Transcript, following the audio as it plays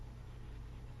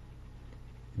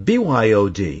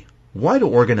BYOD. Why do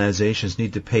organizations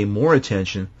need to pay more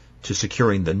attention to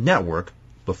securing the network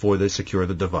before they secure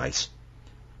the device?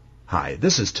 Hi,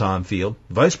 this is Tom Field,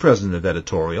 Vice President of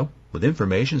Editorial with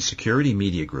Information Security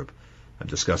Media Group. I'm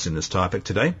discussing this topic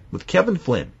today with Kevin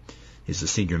Flynn. He's the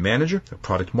Senior Manager of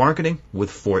Product Marketing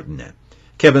with Fortinet.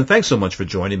 Kevin, thanks so much for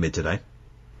joining me today.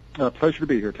 Pleasure to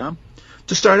be here, Tom.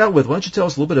 To start out with, why don't you tell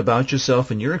us a little bit about yourself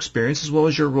and your experience as well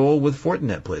as your role with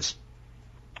Fortinet, please?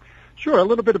 Sure. A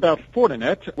little bit about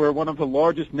Fortinet. We're one of the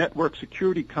largest network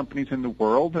security companies in the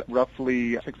world,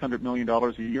 roughly $600 million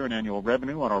a year in annual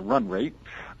revenue on our run rate,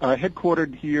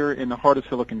 headquartered here in the heart of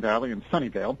Silicon Valley in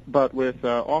Sunnyvale, but with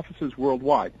offices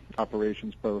worldwide.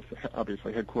 Operations both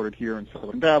obviously headquartered here in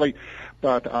Silicon Valley,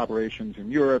 but operations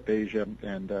in Europe, Asia,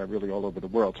 and really all over the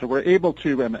world. So we're able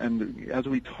to, and as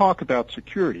we talk about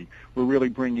security, we're really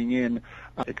bringing in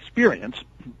experience,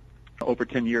 over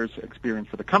 10 years experience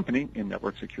for the company in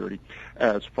network security,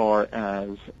 as far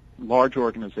as large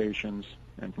organizations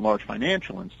and large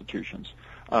financial institutions,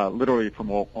 literally from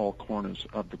all corners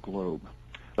of the globe.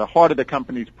 The heart of the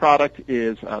company's product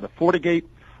is the FortiGate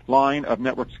line of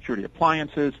network security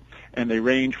appliances, and they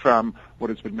range from what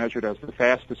has been measured as the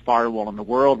fastest firewall in the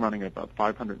world, running at about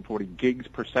 540 gigs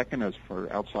per second as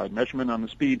for outside measurement on the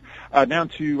speed, down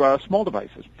to small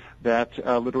devices that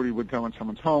literally would go in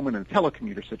someone's home in a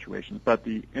telecommuter situation. But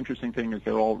the interesting thing is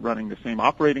they're all running the same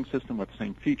operating system with the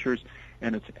same features,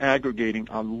 and it's aggregating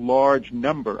a large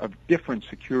number of different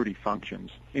security functions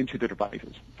into the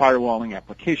devices. Firewalling,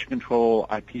 application control,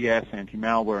 IPS,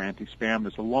 anti-malware, anti-spam.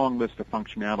 There's a long list of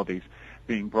functionalities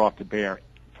being brought to bear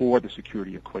for the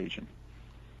security equation.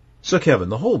 So, Kevin,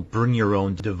 the whole bring your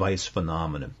own device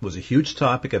phenomenon was a huge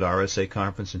topic at RSA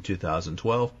Conference in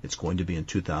 2012. It's going to be in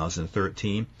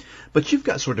 2013. But you've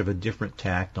got sort of a different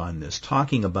tact on this,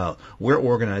 talking about where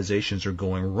organizations are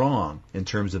going wrong in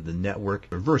terms of the network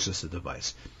versus the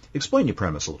device. Explain your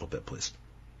premise a little bit, please.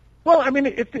 Well, I mean,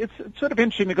 it's sort of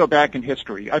interesting to go back in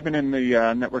history. I've been in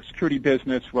the network security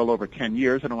business well over 10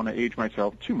 years. I don't want to age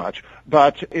myself too much.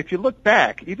 But if you look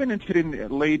back, even into the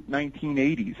late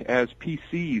 1980s, as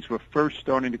PCs were first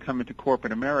starting to come into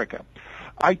corporate America,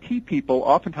 IT people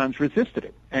oftentimes resisted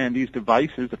it. And these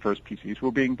devices, the first PCs,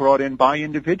 were being brought in by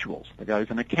individuals. The guys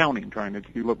in accounting trying to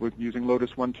do with using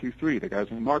Lotus 123. The guys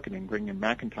in marketing bringing in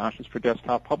Macintoshes for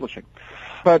desktop publishing.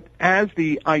 But as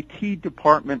the IT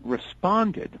department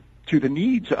responded to the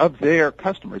needs of their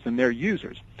customers and their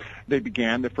users, they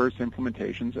began the first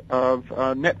implementations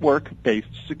of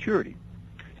network-based security.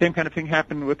 Same kind of thing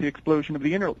happened with the explosion of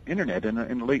the Internet in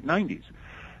the late 90s.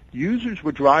 Users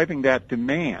were driving that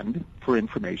demand for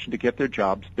information to get their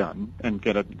jobs done and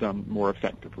get it done more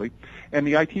effectively, and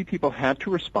the IT people had to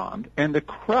respond, and the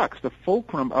crux, the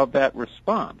fulcrum of that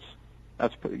response,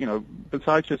 that's,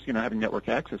 besides just, having network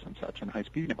access and such, and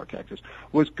high-speed network access,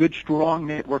 was good, strong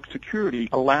network security,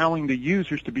 allowing the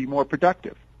users to be more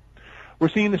productive. We're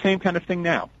seeing the same kind of thing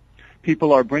now.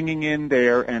 People are bringing in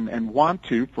their, and want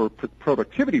to, for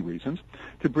productivity reasons,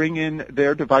 to bring in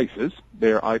their devices,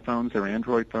 their iPhones, their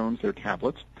Android phones, their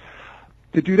tablets,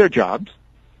 to do their jobs.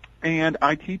 And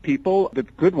IT people, the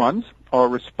good ones, are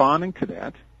responding to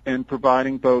that and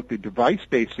providing both the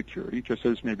device-based security, just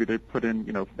as maybe they put in,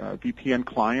 VPN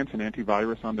clients and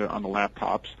antivirus on the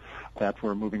laptops that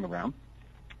were moving around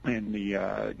in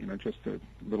the, just a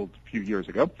little few years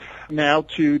ago, now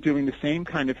to doing the same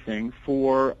kind of thing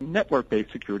for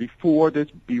network-based security for this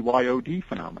BYOD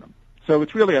phenomenon. So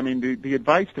it's really, the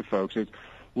advice to folks is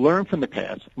learn from the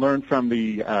past, learn from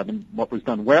the what was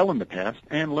done well in the past,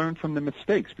 and learn from the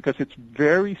mistakes, because it's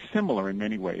very similar in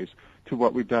many ways to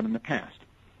what we've done in the past.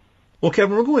 Well,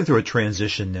 Kevin, we're going through a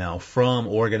transition now from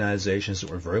organizations that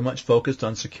were very much focused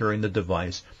on securing the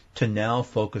device to now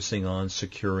focusing on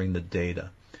securing the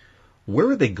data. Where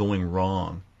are they going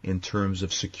wrong in terms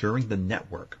of securing the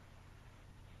network?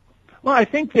 Well, I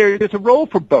think there's a role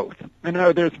for both.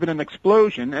 There's been an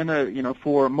explosion, and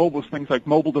for mobile things like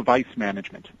mobile device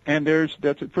management, and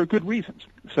that's for good reasons.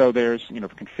 So there's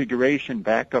configuration,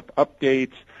 backup,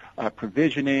 updates,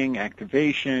 provisioning,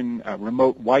 activation,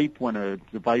 remote wipe when a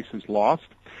device is lost.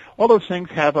 All those things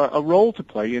have a role to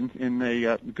play in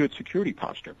a good security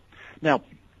posture. Now,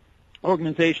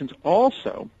 organizations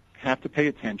also have to pay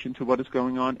attention to what is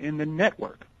going on in the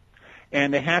network.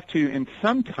 And they have to, and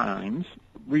sometimes,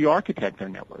 re-architect their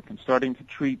network and starting to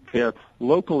treat their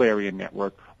local area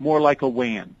network more like a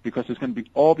WAN, because there's going to be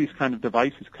all these kind of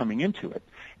devices coming into it.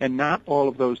 And not all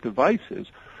of those devices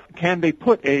can they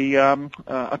put a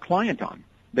client on.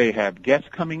 They have guests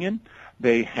coming in.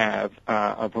 They have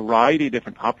a variety of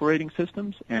different operating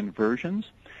systems and versions.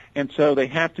 And so they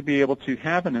have to be able to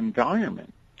have an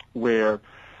environment where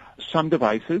some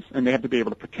devices, and they have to be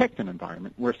able to protect an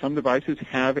environment, where some devices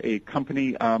have a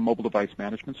company mobile device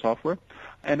management software,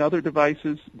 and other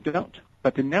devices don't.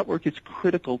 But the network is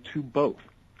critical to both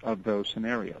of those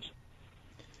scenarios.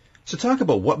 So talk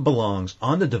about what belongs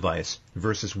on the device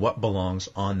versus what belongs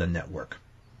on the network.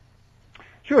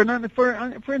 Sure. Now,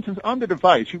 for instance, on the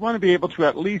device, you want to be able to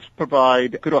at least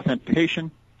provide good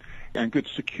authentication and good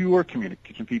secure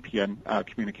communication, VPN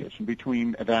communication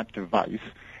between that device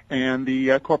and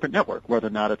the corporate network, whether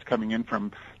or not it's coming in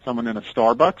from someone in a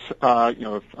Starbucks,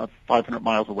 500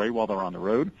 miles away while they're on the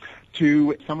road,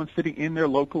 to someone sitting in their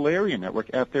local area network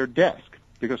at their desk.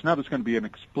 Because now there's going to be an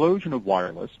explosion of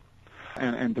wireless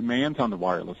and demands on the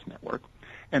wireless network.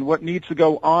 And what needs to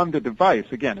go on the device,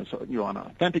 again, is you want to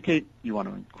authenticate, you want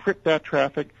to encrypt that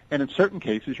traffic, and in certain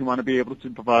cases you want to be able to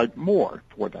provide more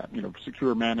for that,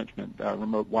 secure management,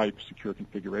 remote wipe, secure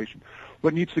configuration.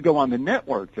 What needs to go on the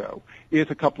network, though, is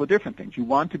a couple of different things. You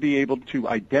want to be able to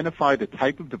identify the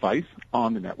type of device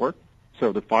on the network.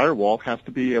 So the firewall has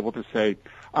to be able to say,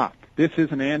 this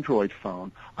is an Android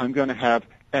phone. I'm going to have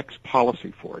X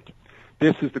policy for it.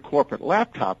 This is the corporate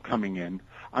laptop coming in.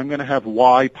 I'm going to have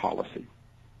Y policy.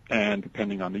 And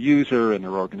depending on the user and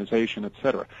their organization, et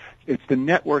cetera. It's the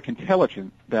network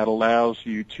intelligence that allows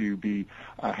you to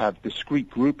have discrete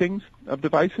groupings of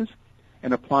devices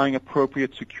and applying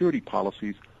appropriate security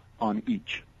policies on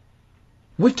each.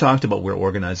 We've talked about where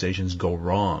organizations go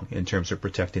wrong in terms of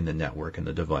protecting the network and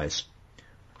the device.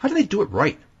 How do they do it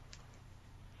right?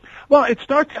 Well,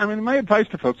 my advice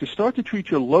to folks is start to treat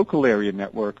your local area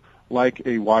network like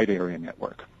a wide area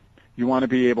network. You want to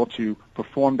be able to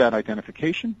perform that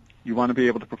identification. You want to be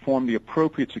able to perform the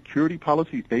appropriate security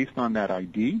policies based on that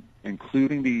ID,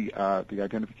 including the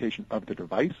identification of the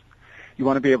device. You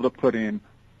want to be able to put in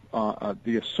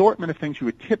the assortment of things you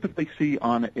would typically see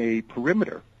on a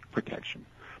perimeter protection.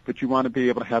 But you want to be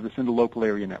able to have this in the local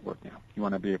area network now. You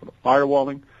want to be able to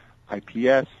firewalling,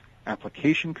 IPS,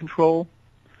 application control,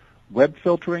 web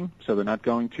filtering, so they're not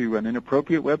going to an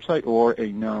inappropriate website or a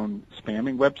known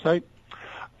spamming website,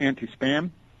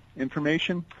 anti-spam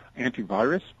information,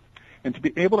 antivirus, and to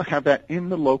be able to have that in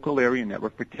the local area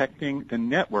network, protecting the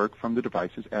network from the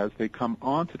devices as they come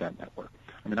onto that network.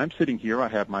 I'm sitting here, I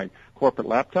have my corporate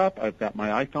laptop, I've got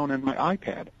my iPhone and my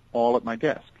iPad all at my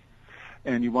desk.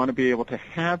 And you want to be able to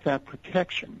have that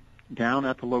protection down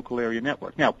at the local area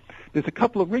network. Now, there's a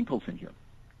couple of wrinkles in here.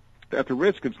 At the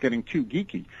risk of getting too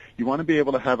geeky, you want to be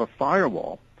able to have a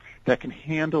firewall that can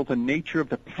handle the nature of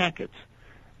the packets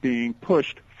being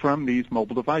pushed from these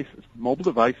mobile devices. Mobile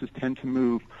devices tend to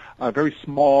move very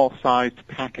small-sized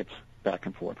packets back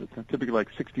and forth. It's typically like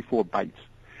 64 bytes.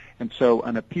 And so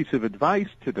on a piece of advice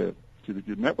to the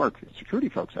network security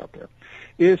folks out there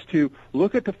is to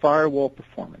look at the firewall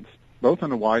performance, both on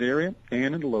the wide area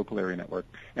and in the local area network,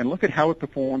 and look at how it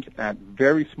performs at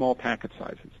very small packet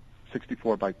sizes,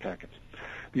 64-byte packets.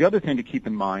 The other thing to keep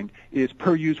in mind is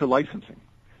per-user licensing.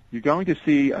 You're going to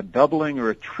see a doubling or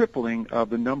a tripling of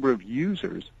the number of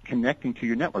users connecting to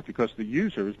your network because the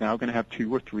user is now going to have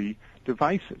 2 or 3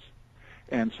 devices.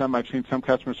 And I've seen some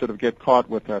customers sort of get caught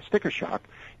with sticker shock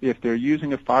if they're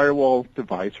using a firewall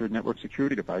device or a network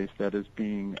security device that is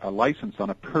being licensed on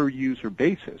a per-user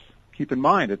basis. Keep in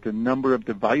mind that the number of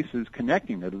devices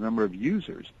connecting there, the number of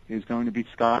users, is going to be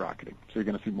skyrocketing. So you're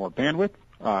going to see more bandwidth,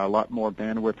 a lot more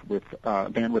bandwidth with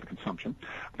bandwidth consumption,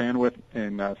 bandwidth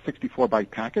in 64-byte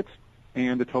packets,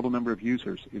 and the total number of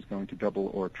users is going to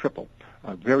double or triple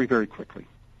very, very quickly.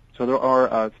 So there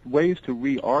are ways to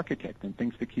re-architect and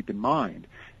things to keep in mind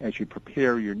as you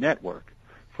prepare your network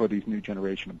for these new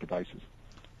generation of devices.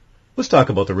 Let's talk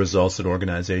about the results that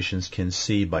organizations can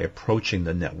see by approaching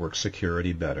the network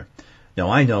security better. Now,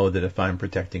 I know that if I'm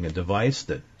protecting a device,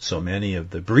 that so many of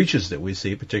the breaches that we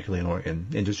see, particularly in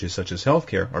industries such as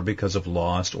healthcare, are because of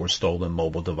lost or stolen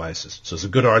mobile devices. So it's a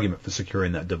good argument for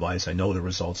securing that device. I know the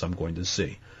results I'm going to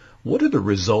see. What are the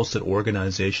results that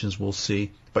organizations will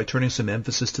see by turning some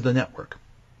emphasis to the network?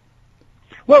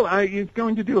 Well, you're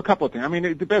going to do a couple of things.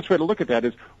 The best way to look at that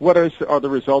is what are the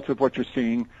results of what you're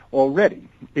seeing already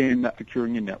in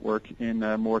securing your network in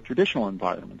more traditional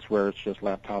environments where it's just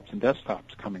laptops and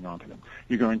desktops coming onto them.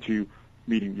 You're going to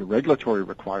meeting your regulatory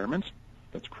requirements.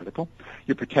 That's critical.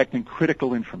 You're protecting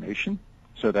critical information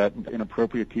so that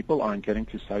inappropriate people aren't getting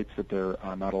to sites that they're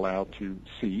not allowed to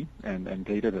see and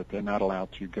data that they're not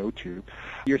allowed to go to.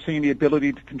 You're seeing the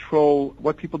ability to control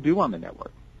what people do on the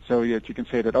network. So you can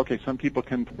say that, okay, some people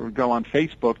can go on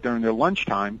Facebook during their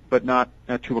lunchtime, but not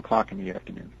at 2 o'clock in the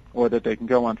afternoon. Or that they can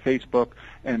go on Facebook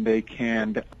and they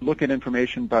can look at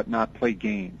information but not play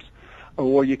games.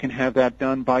 Or you can have that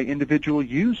done by individual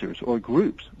users or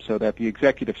groups so that the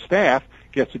executive staff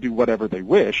gets to do whatever they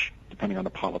wish, depending on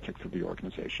the politics of the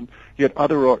organization. Yet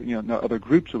other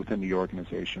groups within the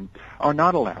organization are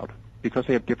not allowed because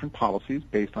they have different policies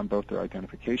based on both their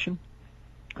identification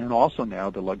and also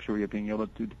now the luxury of being able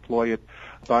to deploy it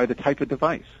by the type of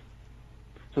device.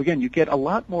 So again, you get a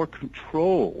lot more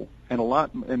control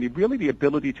and really the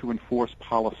ability to enforce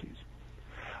policies.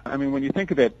 I mean, when you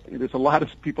think of it, there's a lot of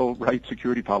people write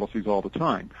security policies all the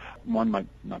time. One might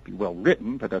not be well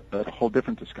written, but that's a whole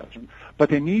different discussion. But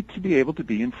they need to be able to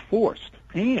be enforced,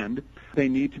 and they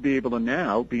need to be able to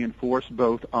now be enforced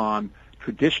both on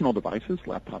traditional devices,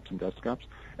 laptops and desktops,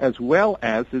 as well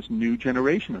as this new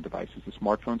generation of devices, the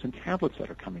smartphones and tablets that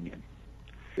are coming in.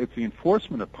 It's the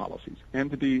enforcement of policies,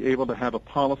 and to be able to have a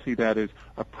policy that is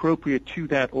appropriate to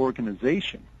that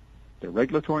organization, their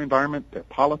regulatory environment, their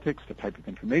politics, the type of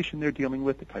information they're dealing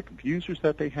with, the type of users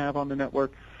that they have on the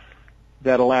network,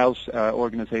 that allows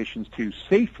organizations to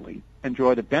safely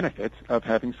enjoy the benefits of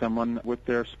having someone with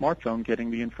their smartphone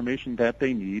getting the information that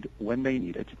they need when they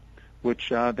need it,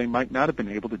 which they might not have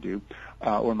been able to do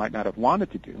or might not have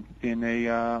wanted to do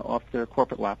off their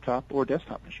corporate laptop or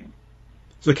desktop machine.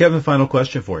 So, Kevin, final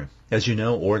question for you. As you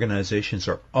know, organizations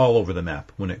are all over the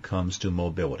map when it comes to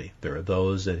mobility. There are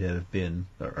those that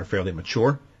are fairly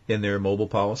mature in their mobile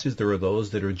policies. There are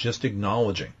those that are just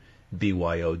acknowledging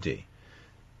BYOD.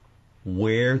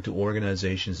 Where do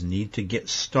organizations need to get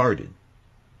started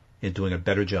in doing a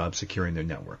better job securing their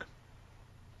network?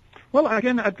 Well,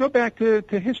 again, I'd go back to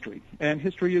history, and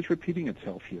history is repeating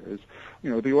itself here.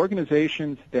 The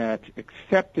organizations that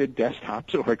accepted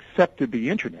desktops or accepted the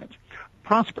Internet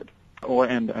prospered.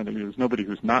 And there's nobody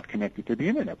who's not connected to the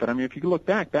Internet. But, I mean, if you look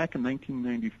back in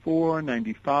 1994,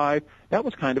 95, that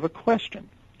was kind of a question.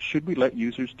 Should we let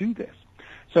users do this?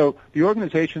 So the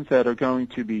organizations that are going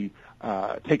to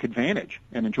take advantage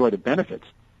and enjoy the benefits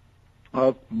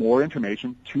of more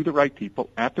information to the right people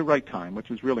at the right time,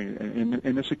 which is really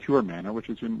in a secure manner, which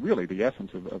is really the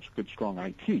essence of good, strong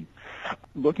IT,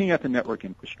 looking at the network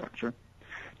infrastructure,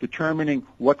 determining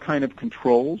what kind of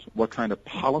controls, what kind of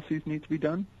policies need to be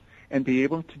done, and be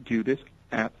able to do this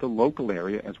at the local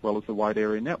area as well as the wide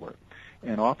area network.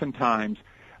 And oftentimes,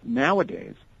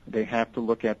 nowadays, they have to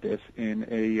look at this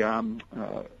in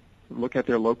look at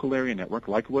their local area network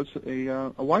like it was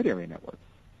a wide area network.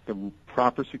 The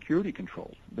proper security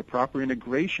controls, the proper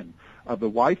integration of the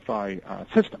Wi-Fi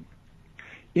system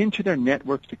into their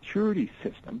network security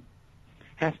system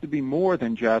has to be more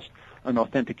than just an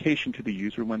authentication to the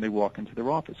user when they walk into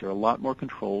their office. There are a lot more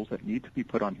controls that need to be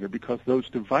put on here because those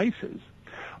devices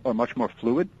are much more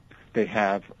fluid. They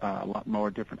have a lot more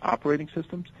different operating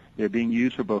systems. They're being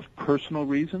used for both personal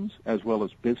reasons as well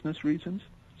as business reasons.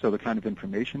 So the kind of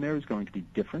information there is going to be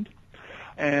different.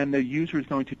 And the user is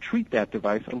going to treat that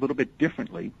device a little bit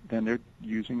differently than they're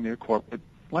using their corporate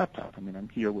laptop. I mean, I'm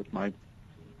here with my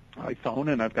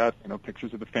iPhone, and I've got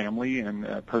pictures of the family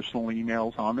and personal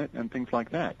emails on it and things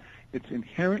like that. It's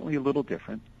inherently a little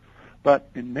different, but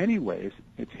in many ways,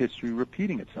 it's history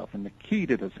repeating itself. And the key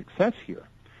to the success here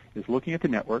is looking at the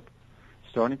network,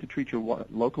 starting to treat your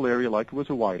local area like it was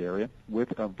a wide area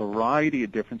with a variety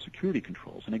of different security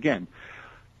controls. And again,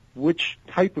 which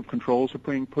type of controls are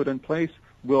being put in place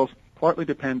will partly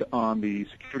depend on the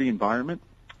security environment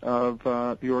of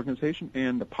the organization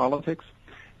and the politics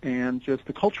and just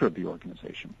the culture of the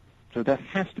organization. So that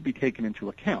has to be taken into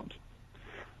account.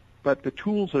 But the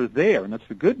tools are there, and that's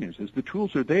the good news, is the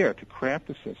tools are there to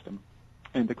craft a system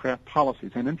and to craft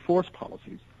policies and enforce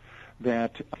policies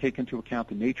that take into account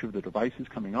the nature of the devices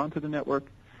coming onto the network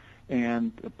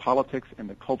and the politics and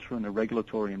the culture and the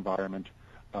regulatory environment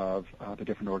of the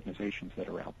different organizations that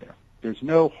are out there. There's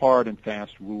no hard and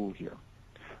fast rule here.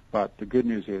 But the good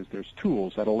news is there's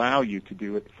tools that allow you to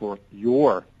do it for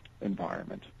your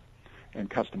environment and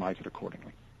customize it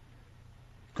accordingly.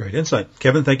 Great insight.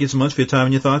 Kevin, thank you so much for your time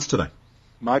and your thoughts today.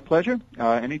 My pleasure.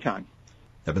 Anytime.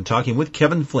 I've been talking with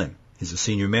Kevin Flynn. He's a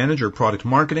Senior Manager of Product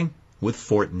Marketing with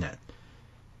Fortinet.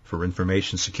 For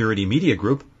Information Security Media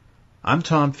Group, I'm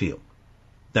Tom Field.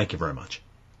 Thank you very much.